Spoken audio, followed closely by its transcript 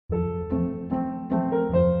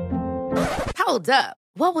Hold up.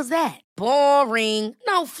 What was that? Boring.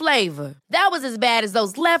 No flavor. That was as bad as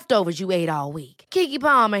those leftovers you ate all week. Keke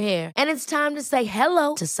Palmer here, and it's time to say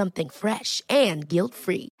hello to something fresh and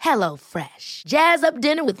guilt-free. Hello Fresh. Jazz up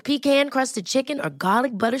dinner with pecan-crusted chicken or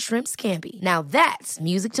garlic butter shrimp scampi. Now that's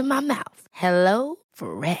music to my mouth. Hello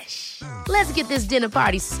Fresh. Let's get this dinner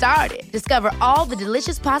party started. Discover all the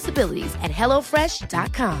delicious possibilities at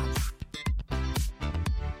hellofresh.com.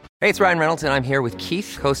 Hey, it's Ryan Reynolds, and I'm here with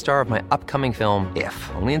Keith, co-star of my upcoming film,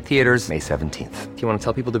 If, only in theaters May 17th. Do you want to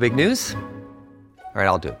tell people the big news? All right,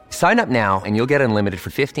 I'll do it. Sign up now and you'll get unlimited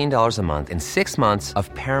for $15 a month and 6 months of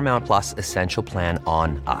Paramount Plus Essential Plan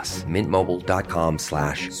on us.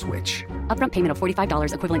 MintMobile.com/switch. Upfront payment of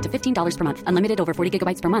 $45 equivalent to $15 per month. Unlimited over 40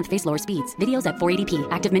 gigabytes per month. Face lower speeds. Videos at 480p.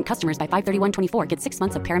 Active Mint customers by 531.24 get 6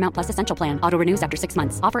 months of Paramount Plus Essential Plan. Auto renews after 6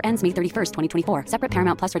 months. Offer ends May 31st, 2024. Separate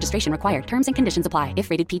Paramount Plus registration required. Terms and conditions apply if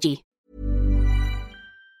rated PG.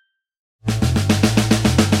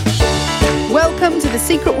 Welcome to the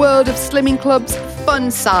secret world of Slimming Club's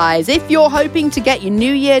Fun Size. If you're hoping to get your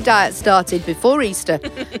New Year diet started before Easter,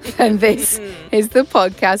 then this is the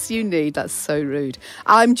podcast you need. That's so rude.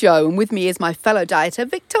 I'm Jo, and with me is my fellow dieter,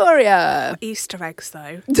 Victoria. Easter eggs,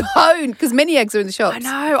 though. Don't, because mini eggs are in the shops. I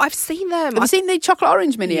know, I've seen them. Have you seen the chocolate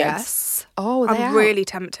orange mini eggs? Yes. Oh, they I'm are. really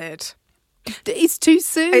tempted. It's too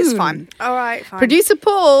soon. It's fine. All right, fine. Producer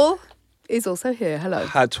Paul is also here. Hello.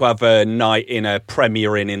 Had to have a night in a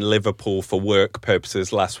premiering in Liverpool for work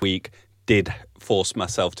purposes last week. Did force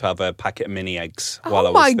myself to have a packet of mini eggs while I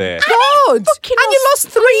was there. Oh my God! fucking And you lost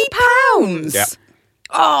 £3. Yeah.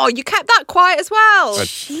 Oh, you kept that quiet as well. I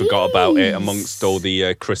forgot about it amongst all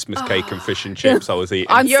the Christmas cake and fish and chips I was eating.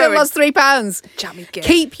 I'm You're still a lost £3. Jammy git.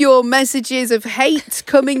 Keep your messages of hate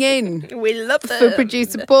coming in. We love them. For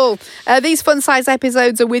producer Paul. These Fun Size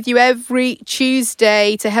episodes are with you every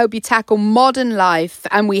Tuesday to help you tackle modern life.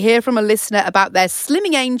 And we hear from a listener about their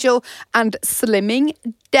slimming angel and slimming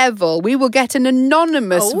devil. We will get an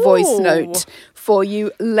anonymous voice note for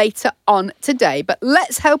you later on today. But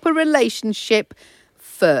let's help a relationship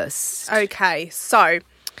first. Okay, so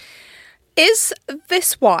is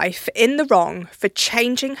this wife in the wrong for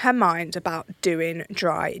changing her mind about doing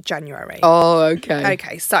dry January? Oh, okay.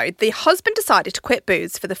 Okay, so the husband decided to quit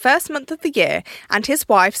booze for the first month of the year, and his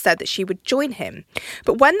wife said that she would join him.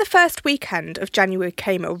 But when the first weekend of January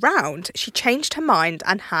came around, she changed her mind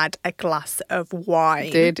and had a glass of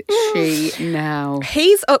wine. Did she now?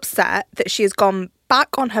 He's upset that she has gone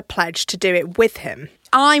back on her pledge to do it with him.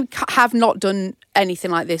 I have not done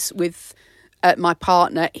anything like this with my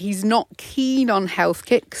partner. He's not keen on health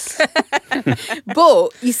kicks. But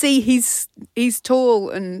you see, he's tall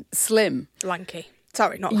and slim. Lanky.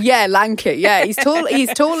 Sorry, not lanky. Yeah, lanky. Yeah, he's tall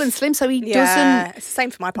and slim, so he doesn't. It's the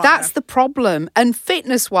same for my partner. That's the problem. And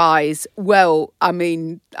fitness-wise, well, I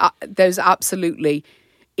mean, there's absolutely.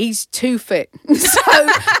 He's too fit. So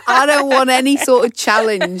I don't want any sort of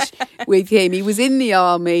challenge with him. He was in the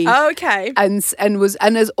army. Okay. And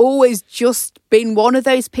has always just been one of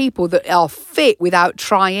those people that are fit without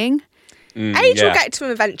trying. Age will get to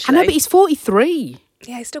him eventually. I know, but he's 43.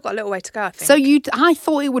 Yeah, he's still got a little way to go, I think. So I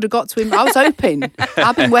thought it would have got to him. I was hoping.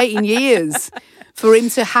 I've been waiting years for him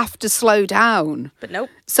to have to slow down. But nope.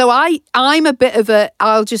 So I'm a bit of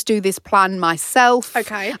I'll just do this plan myself.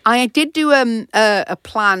 Okay. I did do a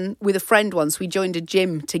plan with a friend once. We joined a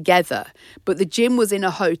gym together, but the gym was in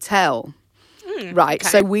a hotel. Right, okay.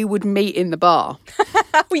 so we would meet in the bar.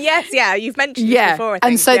 Oh, yes, yeah, you've mentioned this before, I think.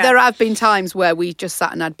 And so yeah. there have been times where we just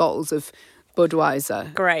sat and had bottles of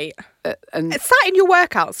Budweiser. Great. And It's that in your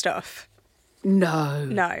workout stuff? No.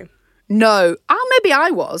 Maybe I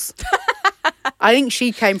was. I think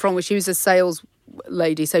she came from where she was a sales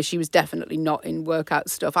lady, so she was definitely not in workout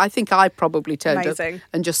stuff. I think I probably turned Amazing. up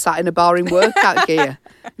and just sat in a bar in workout gear,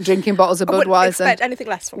 drinking bottles of I wouldn't Budweiser. expect anything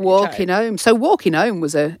less from you, walking Jo. home. So walking home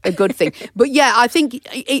was a good thing. But yeah, I think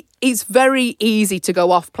it's very easy to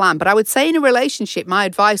go off plan. But I would say in a relationship, my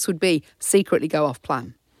advice would be secretly go off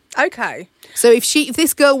plan. Okay. So if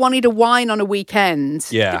this girl wanted a wine on a weekend,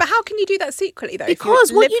 Yeah, but how can you do that secretly, though? because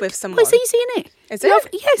if you live with someone? Well, it's easy, isn't it? Is You it?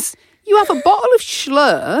 have- yes. You have a bottle of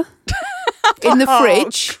Schlur in the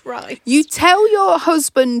fridge. Christ. You tell your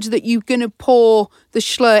husband that you're going to pour the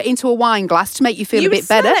Schlur into a wine glass to make you feel a bit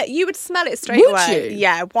better. You would smell it straight Would away. you?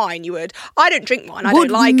 Yeah, wine, you would. I don't drink wine. I Would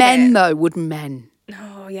don't like men, it. though? Would men?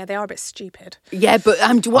 Oh, yeah, they are a bit stupid. Yeah, but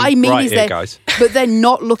what I mean right is here, that, guys. but they're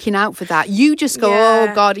not looking out for that. You just go, Yeah.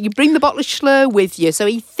 oh God, you bring the bottle of Schlur with you. So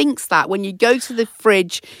he thinks that when you go to the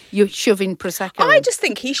fridge, you're shoving Prosecco. I in. just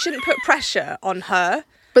think he shouldn't put pressure on her.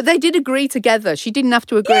 But they did agree together. She didn't have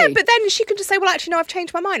to agree. Yeah, but then she could just say, well, actually, no, I've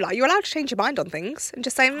changed my mind. Like, you're allowed to change your mind on things and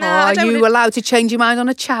just say, no, I Are don't you wanna... allowed to change your mind on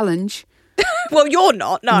a challenge? Well, you're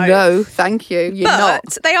not, no. No, thank you. You're not.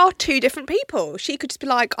 But they are two different people. She could just be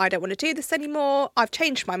like, I don't want to do this anymore. I've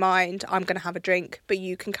changed my mind. I'm going to have a drink, but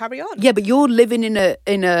you can carry on. Yeah, but you're living in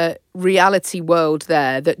a reality world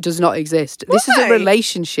there that does not exist. This is a Why?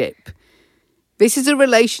 relationship. This is a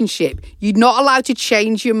relationship. You're not allowed to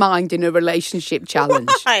change your mind in a relationship challenge.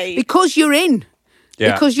 Why? Because you're in.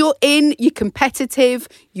 Yeah. Because you're in, you're competitive,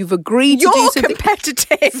 you've agreed to do You're something.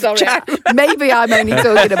 competitive. Sorry, Jo. maybe I'm only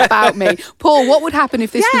talking about me. Paul, what would happen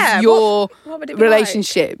if this Yeah, was your what would it be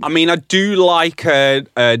relationship? I mean, I do like a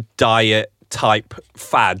diet type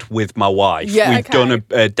fad with my wife. Yeah, We've okay. done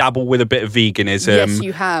a dabble with a bit of veganism. Yes,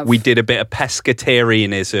 you have. We did a bit of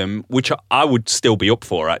pescatarianism, which I would still be up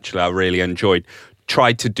for, actually. I really enjoyed.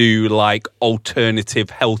 Tried to do like alternative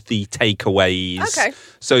healthy takeaways. Okay.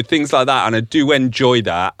 So things like that. And I do enjoy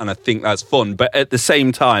that. And I think that's fun. But at the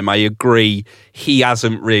same time, I agree he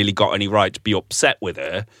hasn't really got any right to be upset with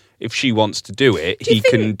her. If she wants to do it, he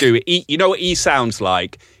can do it. You know what he sounds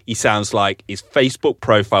like? He sounds like his Facebook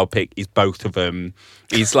profile pic is both of them.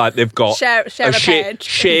 He's like they've got Share a page.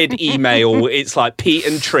 shared email. It's like Pete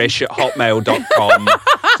and Trish at hotmail.com.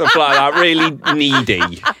 Stuff like that. Really needy. Do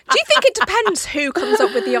you think it depends who comes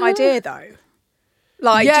up with the idea, though?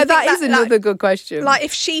 Like, do Yeah, you think that is another good question. Like,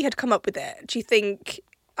 if she had come up with it, do you think?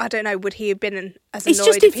 I don't know. Would he have been as It's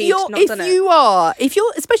annoyed just if he'd not done it? if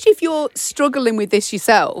you're especially if you're struggling with this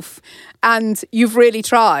yourself and you've really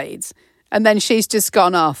tried and then she's just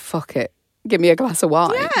gone, oh fuck it, give me a glass of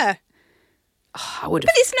wine. Yeah, I would have.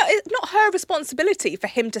 but it's not her responsibility for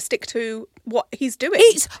him to stick to what he's doing.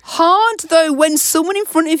 It's hard though when someone in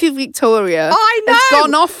front of you, Victoria, I know. has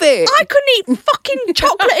gone off it. I couldn't eat fucking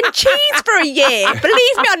chocolate and cheese for a year. Believe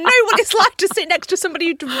me, I know what it's like to sit next to somebody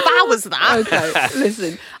who devours that. Okay,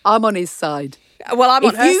 listen, I'm on his side. Well, I'm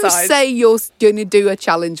on If her you side. say you're going to do a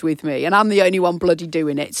challenge with me and I'm the only one bloody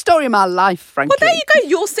doing it, story of my life, frankly. well, there you go.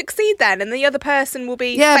 You'll succeed then, and the other person will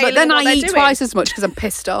be Yeah, failing but then at what I they're eat doing. twice as much because I'm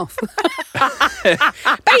pissed off.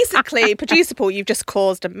 Basically, producer Paul, you've just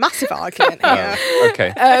caused a massive argument here.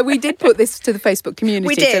 Okay. We did put this to the Facebook community,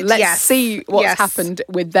 We so did, let's yes. see what's Yes. happened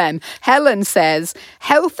with them. Helen says,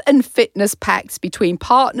 health and fitness pacts between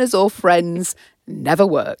partners or friends never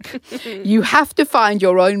work. You have to find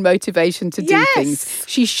your own motivation to do Yes. things.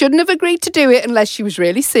 She shouldn't have agreed to do it unless she was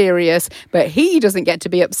really serious, but he doesn't get to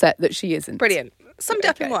be upset that she isn't. Brilliant. Summed it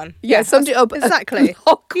up in one. Yeah, summed it up exactly. a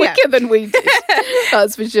lot quicker than we did.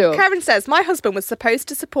 That's for sure. Karen says, my husband was supposed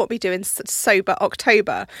to support me doing sober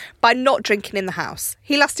October by not drinking in the house.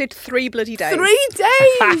 He lasted 3 bloody days. 3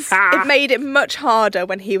 days. It made it much harder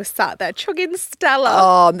when he was sat there chugging Stella.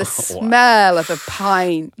 Oh, and the smell of a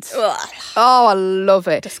pint. Ugh. Oh, I love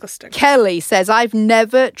it. Disgusting. Kelly says, I've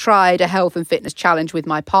never tried a health and fitness challenge with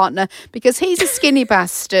my partner because he's a skinny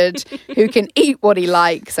bastard who can eat what he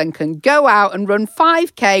likes and can go out and run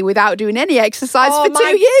 5K without doing any exercise Oh for 2 my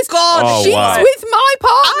years. God, Oh, she's wow. with my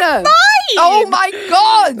partner. I'm fine. Oh my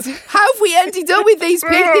God. How have we ended up with these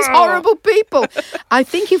people, these horrible people? I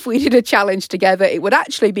think if we did a challenge together, it would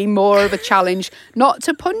actually be more of a challenge not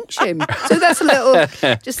to punch him. So that's a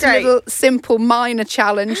Great. little simple minor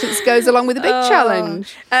challenge that goes along with a big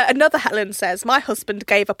challenge. Another Helen says, my husband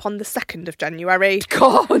gave up on the 2nd of January.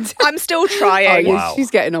 God. I'm still Oh, trying. yeah, Wow.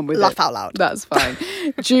 she's getting on with Laugh it. out loud. That's fine.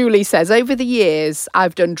 Julie says, over the years,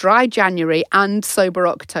 I've done dry January and sober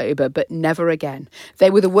October, but never again. They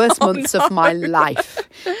were the worst months of my life.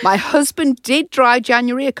 My husband did dry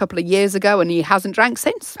January a couple of years ago and he hasn't drank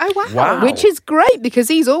since. Oh, wow. Wow. Which is great because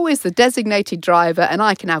he's always the designated driver and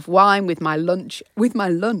I can have wine with my lunch. Listen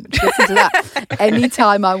to that.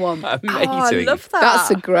 Anytime I want. Oh, I Amazing. love that.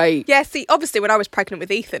 That's a great... Yeah, see, obviously when I was pregnant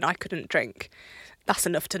with Ethan, I couldn't drink. That's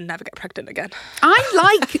enough to never get pregnant again.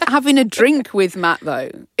 I like having a drink with Matt though.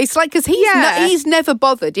 It's like because Yeah. he's never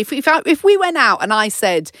bothered. If we went out and I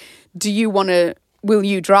said, will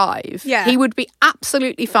you drive? Yeah. He would be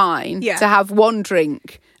absolutely fine Yeah. to have one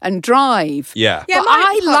drink and drive. Yeah. Yeah, but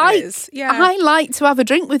my partner is, yeah. I like to have a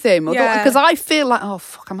drink with him Yeah. because I feel like, oh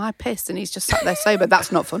fuck, am I pissed? And he's just sat there sober.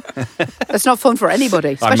 That's not fun. That's not fun for anybody.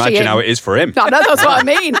 I Especially imagine him. how it is for him. I know, that's what I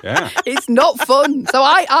mean. Yeah. It's not fun. So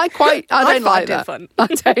I don't like find it that. fun. I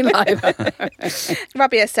don't like that.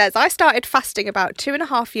 Rabia says, I started fasting about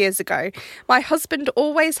 2.5 years ago. My husband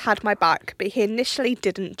always had my back, but he initially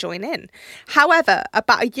didn't join in. However,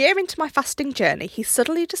 about a year into my fasting journey, he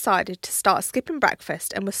suddenly decided to start skipping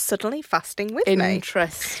breakfast and was suddenly fasting with me.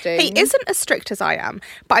 Interesting. He isn't as strict as I am,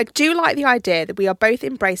 but I do like the idea that we are both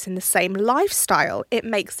embracing the same lifestyle. It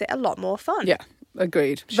makes it a lot more fun. Yeah,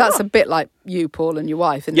 agreed. That's a bit like you, Paul, and your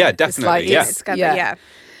wife, isn't Yeah, it? It's definitely, like, yeah. Together,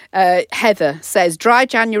 yeah. Heather says, dry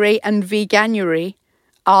January and veganuary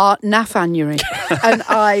are nafanuary. And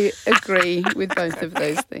I agree with both of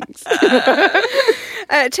those things.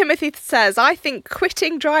 Timothy says, I think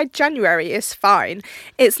quitting dry January is fine.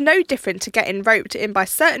 It's no different to getting roped in by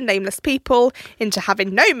certain nameless people into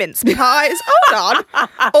having no mince pies, hold on,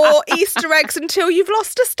 or Easter eggs until you've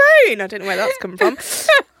lost a stone. I don't know where that's come from.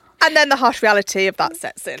 And then the harsh reality of that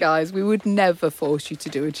sets in. Guys, we would never force you to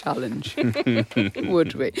do a challenge,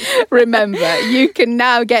 would we? Remember, you can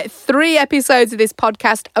now get 3 episodes of this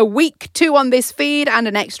podcast a week, 2 on this feed and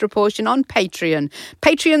an extra portion on Patreon.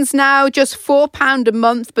 Patreon's now just £4 a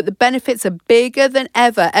month, but the benefits are bigger than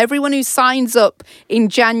ever. Everyone who signs up in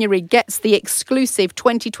January gets the exclusive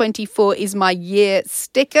 2024 is my year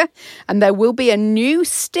sticker, and there will be a new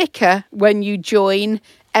sticker when you join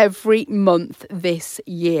every month this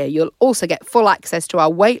year. You'll also get full access to our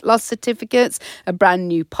weight loss certificates, a brand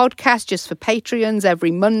new podcast just for Patreons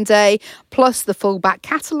every Monday, plus the full back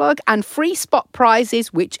catalogue and free spot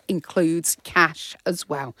prizes, which includes cash as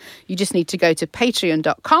well. You just need to go to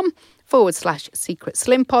patreon.com/Secret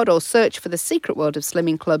Slim Pod or search for the Secret World of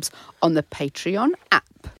Slimming Clubs on the Patreon app.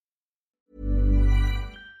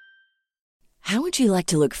 How would you like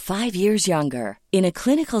to look 5 years younger? In a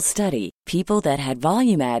clinical study, people that had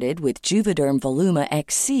volume added with Juvederm Voluma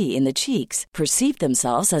XC in the cheeks perceived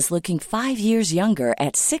themselves as looking 5 years younger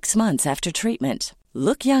at 6 months after treatment.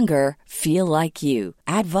 Look younger, feel like you.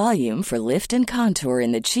 Add volume for lift and contour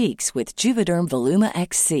in the cheeks with Juvederm Voluma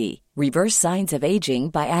XC. Reverse signs of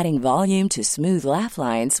aging by adding volume to smooth laugh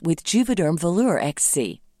lines with Juvederm Volure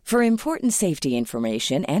XC. For important safety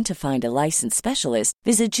information and to find a licensed specialist,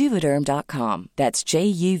 visit Juvederm.com. That's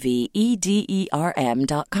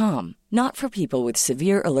JUVEDERM.com. Not for people with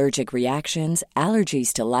severe allergic reactions,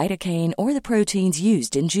 allergies to lidocaine, or the proteins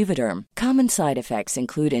used in Juvederm. Common side effects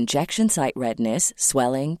include injection site redness,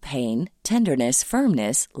 swelling, pain, tenderness,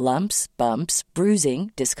 firmness, lumps, bumps,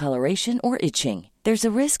 bruising, discoloration, or itching. There's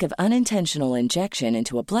a risk of unintentional injection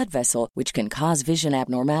into a blood vessel, which can cause vision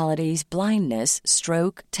abnormalities, blindness,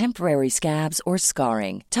 stroke, temporary scabs, or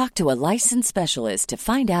scarring. Talk to a licensed specialist to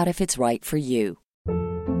find out if it's right for you.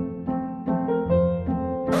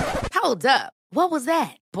 Hold up. What was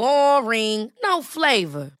that? Boring. No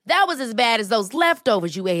flavor. That was as bad as those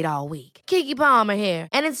leftovers you ate all week. Keke Palmer here,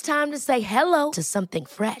 and it's time to say hello to something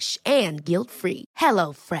fresh and guilt-free.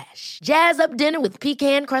 Hello Fresh. Jazz up dinner with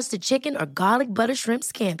pecan-crusted chicken or garlic butter shrimp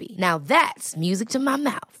scampi. Now that's music to my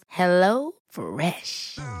mouth. Hello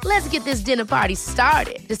Fresh. Let's get this dinner party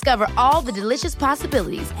started. Discover all the delicious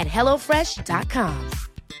possibilities at HelloFresh.com.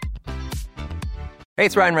 Hey,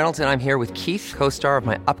 it's Ryan Reynolds, and I'm here with Keith, co-star of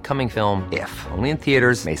my upcoming film, If, only in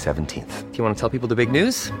theaters May 17th. Do you want to tell people the big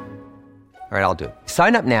news? All right, I'll do it.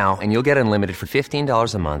 Sign up now and you'll get unlimited for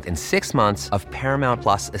 $15 a month and 6 months of Paramount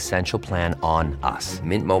Plus Essential Plan on us.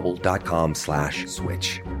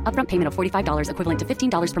 MintMobile.com/switch. Upfront payment of $45 equivalent to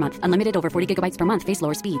 $15 per month. Unlimited over 40 gigabytes per month. Face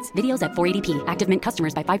lower speeds. Videos at 480p. Active Mint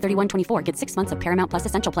customers by 531.24 get 6 months of Paramount Plus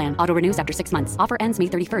Essential Plan. Auto renews after 6 months. Offer ends May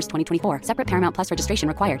 31st, 2024. Separate Paramount Plus registration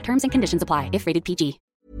required. Terms and conditions apply if rated PG.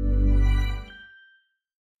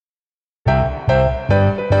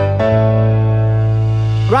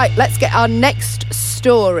 Right, let's get our next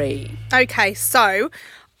story. Okay, so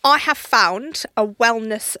I have found a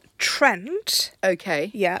wellness trend,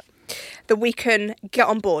 Okay. that we can get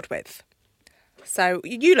on board with. So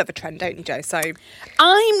you love a trend, don't you, Joe? So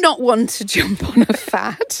I'm not one to jump on a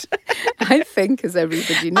fad, I think, as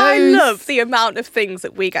everybody knows. I love the amount of things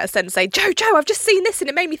that we get sent and say, Joe, I've just seen this and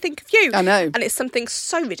it made me think of you. I know. And it's something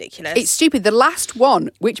so ridiculous. It's stupid. The last one,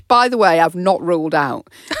 which, by the way, I've not ruled out,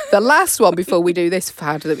 the last one before we do this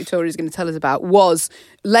fad that Victoria's going to tell us about was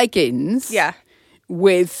leggings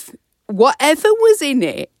with whatever was in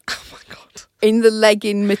it. Oh, my God. In the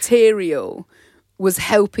legging material was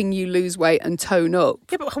helping you lose weight and tone up.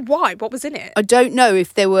 Yeah, but why? What was in it? I don't know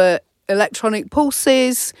if there were electronic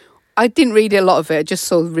pulses. I didn't read a lot of it. I just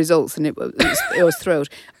saw the results and I was thrilled.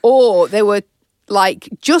 Or there were like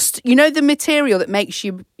just, you know, the material that makes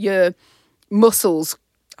your muscles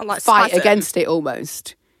Like fight spasm. against it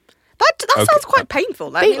almost. That sounds quite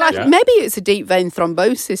painful. Though. Maybe it's a deep vein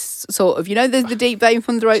thrombosis sort of, you know, there's the deep vein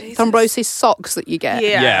thrombosis socks that you get.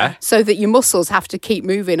 Yeah. So that your muscles have to keep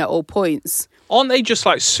moving at all points. Aren't they just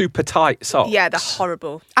like super tight socks? Yeah, they're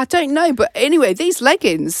horrible. I don't know, but anyway, these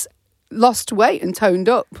leggings lost weight and toned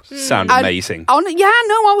up. Sound And amazing. I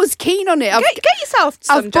was keen on it. Get yourself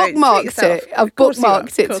some, I've Joe. bookmarked Treat yourself. it. I've Of course you will.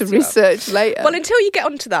 bookmarked it Of course to you will. research later. Well, until you get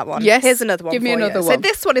onto that one, Yes, here's another one give me for another you. one. So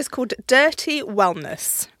this one is called Dirty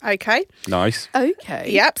Wellness, okay? Nice. Okay.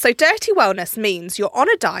 Yep, so Dirty Wellness means you're on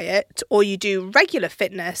a diet or you do regular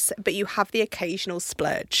fitness, but you have the occasional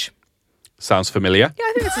splurge. Sounds familiar. Yeah,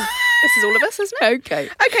 I think this is all of us, isn't it? Okay.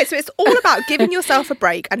 Okay, so it's all about giving yourself a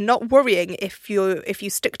break and not worrying if you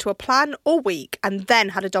stick to a plan all week and then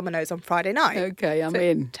had a Domino's on Friday night. Okay, I'm So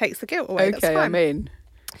in. It takes the guilt away. That's Okay, fine. I'm in.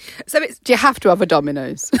 So it's Do you have to have a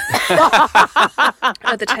Domino's?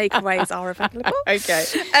 other takeaways are available. Okay.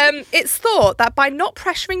 It's thought that by not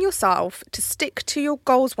pressuring yourself to stick to your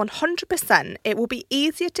goals 100%, it will be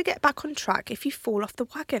easier to get back on track if you fall off the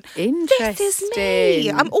wagon. This is me.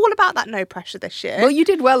 Interesting. I'm all about that no pressure this year. Well, you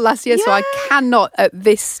did well last year, so I Yeah. cannot at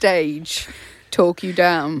this stage talk you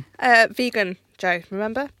down. Vegan, Joe,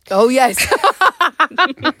 remember? Oh, yes.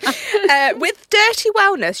 With Dirty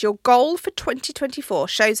Wellness, your goal for 2024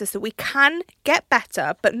 shows us that we can get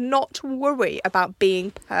better, but not worry about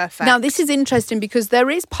being perfect. Now, this is interesting because there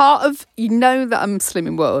is part of, you know that I'm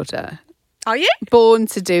Slimming World. Are you? Born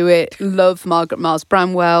to do it. Love Margaret Miles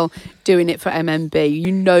Bramwell, doing it for MMB.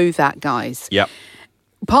 You know that, guys. Yep.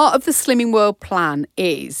 Part of the Slimming World plan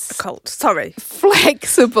is Cult. Sorry.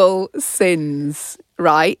 flexible sins,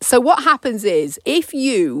 right? So what happens is if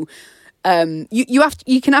you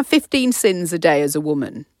you can have 15 sins a day as a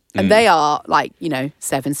woman. And they are like,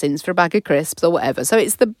 7 sins for a bag of crisps or whatever. So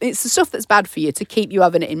it's the stuff that's bad for you to keep you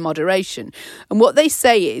having it in moderation. And what they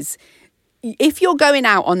say is if you're going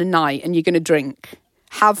out on a night and you're going to drink,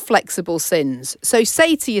 have flexible sins. So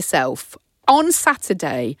say to yourself, on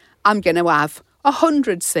Saturday, I'm going to have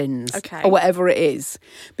 100 sins Okay. or whatever it is.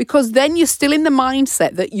 Because then you're still in the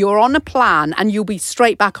mindset that you're on a plan and you'll be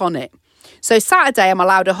straight back on it. So Saturday, I'm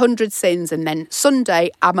allowed 100 sins, and then Sunday,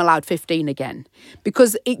 I'm allowed 15 again.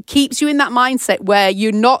 Because it keeps you in that mindset where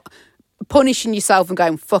you're not punishing yourself and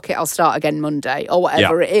going, fuck it, I'll start again Monday, or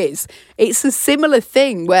whatever it is. It's a similar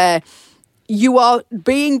thing where you are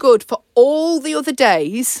being good for all the other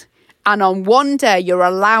days, and on one day, you're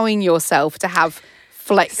allowing yourself to have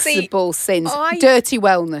flexible sins. Dirty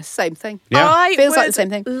wellness, same thing. I Feels like would the same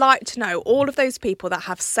thing. like to know all of those people that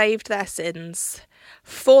have saved their sins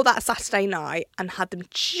for that Saturday night and had them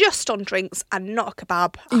just on drinks and not a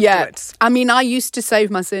kebab afterwards. I mean, I used to save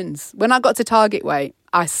my sins. When I got to target weight,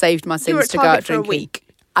 I saved my You were sins at to go Target out for a drinking. week.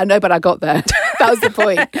 I know, but I got there. That was the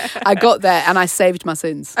point. I got there and I saved my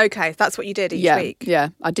sins. Okay, that's what you did each week. Yeah,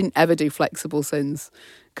 I didn't ever do flexible sins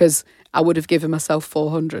because I would have given myself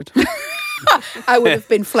 400. I would have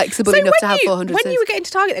been flexible enough to have 400 when sins. you were getting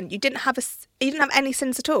to Target, then you didn't have any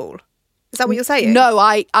sins at all. Is that what you're saying? No,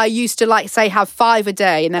 I used to say have 5 a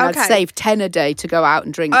day and then Okay. I'd save 10 a day to go out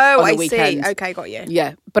and drink Oh, on a I weekend. see. Okay, got you.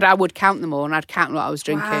 Yeah, but I would count them all and I'd count what I was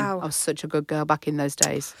drinking. Wow. I was such a good girl back in those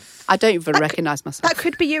days. I don't even recognise myself. That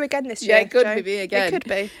could be you again this Yeah, year. it could Joe. be me again. It could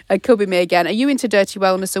be. It could be me again. Are you into dirty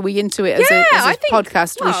wellness? Are we into it as I a think,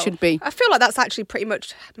 podcast? well, We should be. I feel like that's actually pretty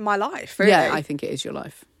much my life. Really. Yeah, I think it is your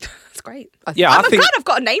life. That's great. Yeah, I'm I think. glad I've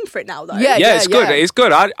got a name for it now, though. Yeah. Yeah, it's good. It's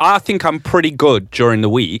good. I think I'm pretty good during the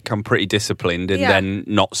week. I'm pretty disciplined, and Yeah. then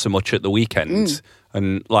not so much at the weekend.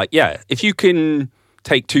 And if you can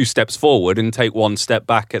take 2 steps forward and take 1 step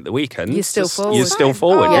back at the weekend, You're still forward. You're still Fine.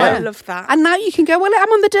 forward. Oh, yeah. I love that. And now you can go, well, I'm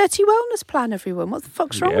on the dirty wellness plan, everyone. What the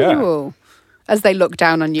fuck's wrong with Yeah. you all? As they look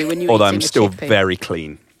down on you when you're Although eating I'm a still chippy. very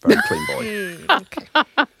clean boy.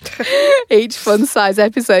 Each fun size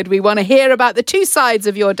episode, we want to hear about the 2 sides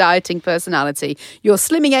of your dieting personality, your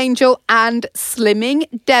slimming angel and slimming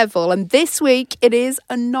devil. And this week it is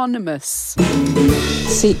anonymous.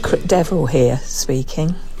 Secret Devil here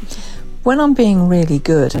speaking. When I'm being really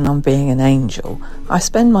good and I'm being an angel, I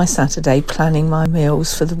spend my Saturday planning my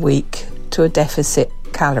meals for the week to a deficit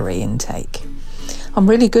calorie intake. I'm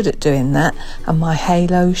really good at doing that and my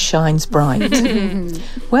halo shines bright.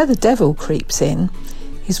 Where the devil creeps in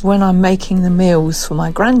is when I'm making the meals for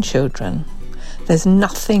my grandchildren. There's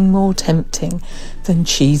nothing more tempting than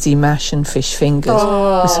cheesy mash and fish fingers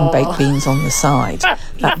with some baked beans on the side.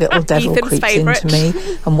 That little devil Ethan's creeps favourite. into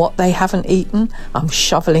me, and what they haven't eaten, I'm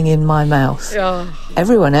shoveling in my mouth.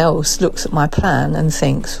 Everyone else looks at my plan and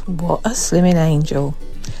thinks, what a slimming angel.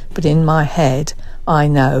 But in my head, I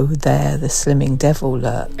know there the slimming devil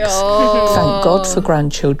lurks. Thank God for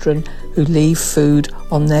grandchildren who leave food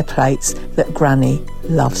on their plates that Granny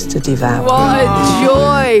loves to devour. What a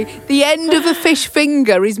joy! The end of a fish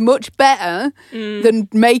finger is much better than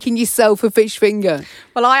making yourself a fish finger.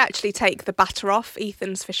 Well, I actually take the batter off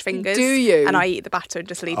Ethan's fish fingers. Do you? And I eat the batter and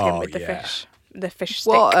just leave him with the yeah. fish. The fish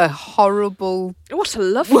stick. What a horrible, What a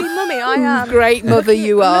lovely mummy I am. great mother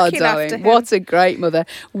you are, Looking after darling. him. What a great mother.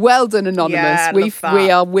 Well done, Anonymous. Yeah, love that.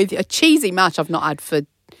 We are with you. A cheesy match I've not had for,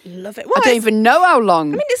 Love it. I Well, don't it's- even know how long.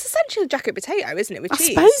 I mean, it's essentially a jacket potato, isn't it, with I cheese?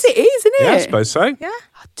 suppose it is, isn't it? Yeah, I suppose so. Yeah.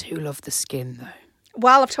 I do love the skin, though.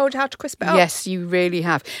 Well, I've told you how to crisp it up. Yes, you really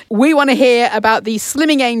have. We want to hear about the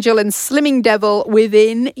Slimming Angel and Slimming Devil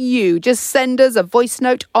within you. Just send us a voice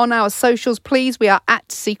note on our socials, please. We are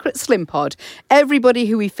at Secret Slim Pod. Everybody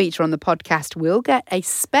who we feature on the podcast will get a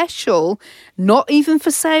special, not even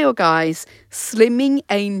for sale, guys, Slimming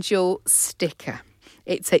Angel sticker.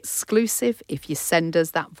 It's exclusive if you send us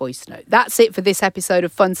that voice note. That's it for this episode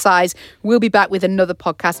of Fun Size. We'll be back with another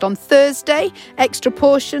podcast on Thursday, extra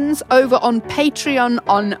portions over on Patreon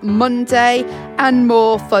on Monday, and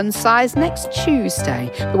more Fun Size next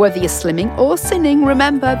Tuesday. But whether you're slimming or sinning,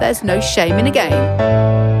 remember there's no shame in a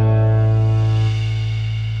game.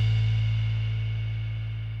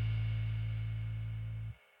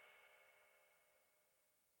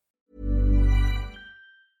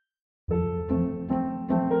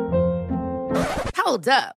 Hold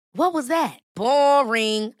up. What was that?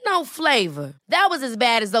 Boring. No flavor. That was as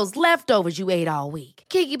bad as those leftovers you ate all week.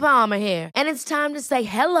 Keke Palmer here, and it's time to say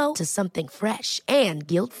hello to something fresh and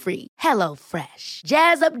guilt-free. Hello Fresh.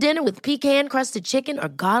 Jazz up dinner with pecan-crusted chicken or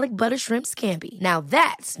garlic butter shrimp scampi. Now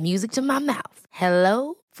that's music to my mouth.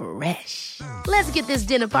 Hello Fresh. Let's get this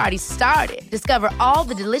dinner party started. Discover all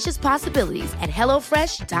the delicious possibilities at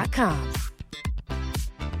hellofresh.com.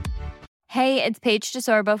 Hey, it's Paige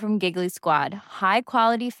DeSorbo from Giggly Squad. High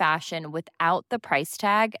quality fashion without the price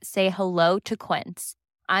tag. Say hello to Quince.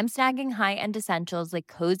 I'm snagging high-end essentials like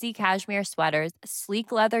cozy cashmere sweaters,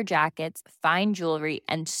 sleek leather jackets, fine jewelry,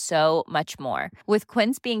 and so much more. With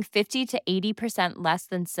Quince being 50 to 80% less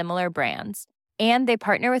than similar brands. And they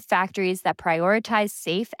partner with factories that prioritize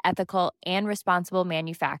safe, ethical, and responsible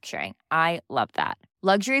manufacturing. I love that.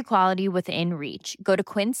 Luxury quality within reach. Go to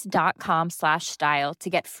quince.com/style to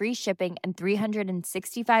get free shipping and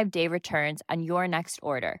 365-day returns on your next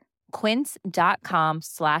order.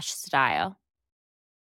 Quince.com/style.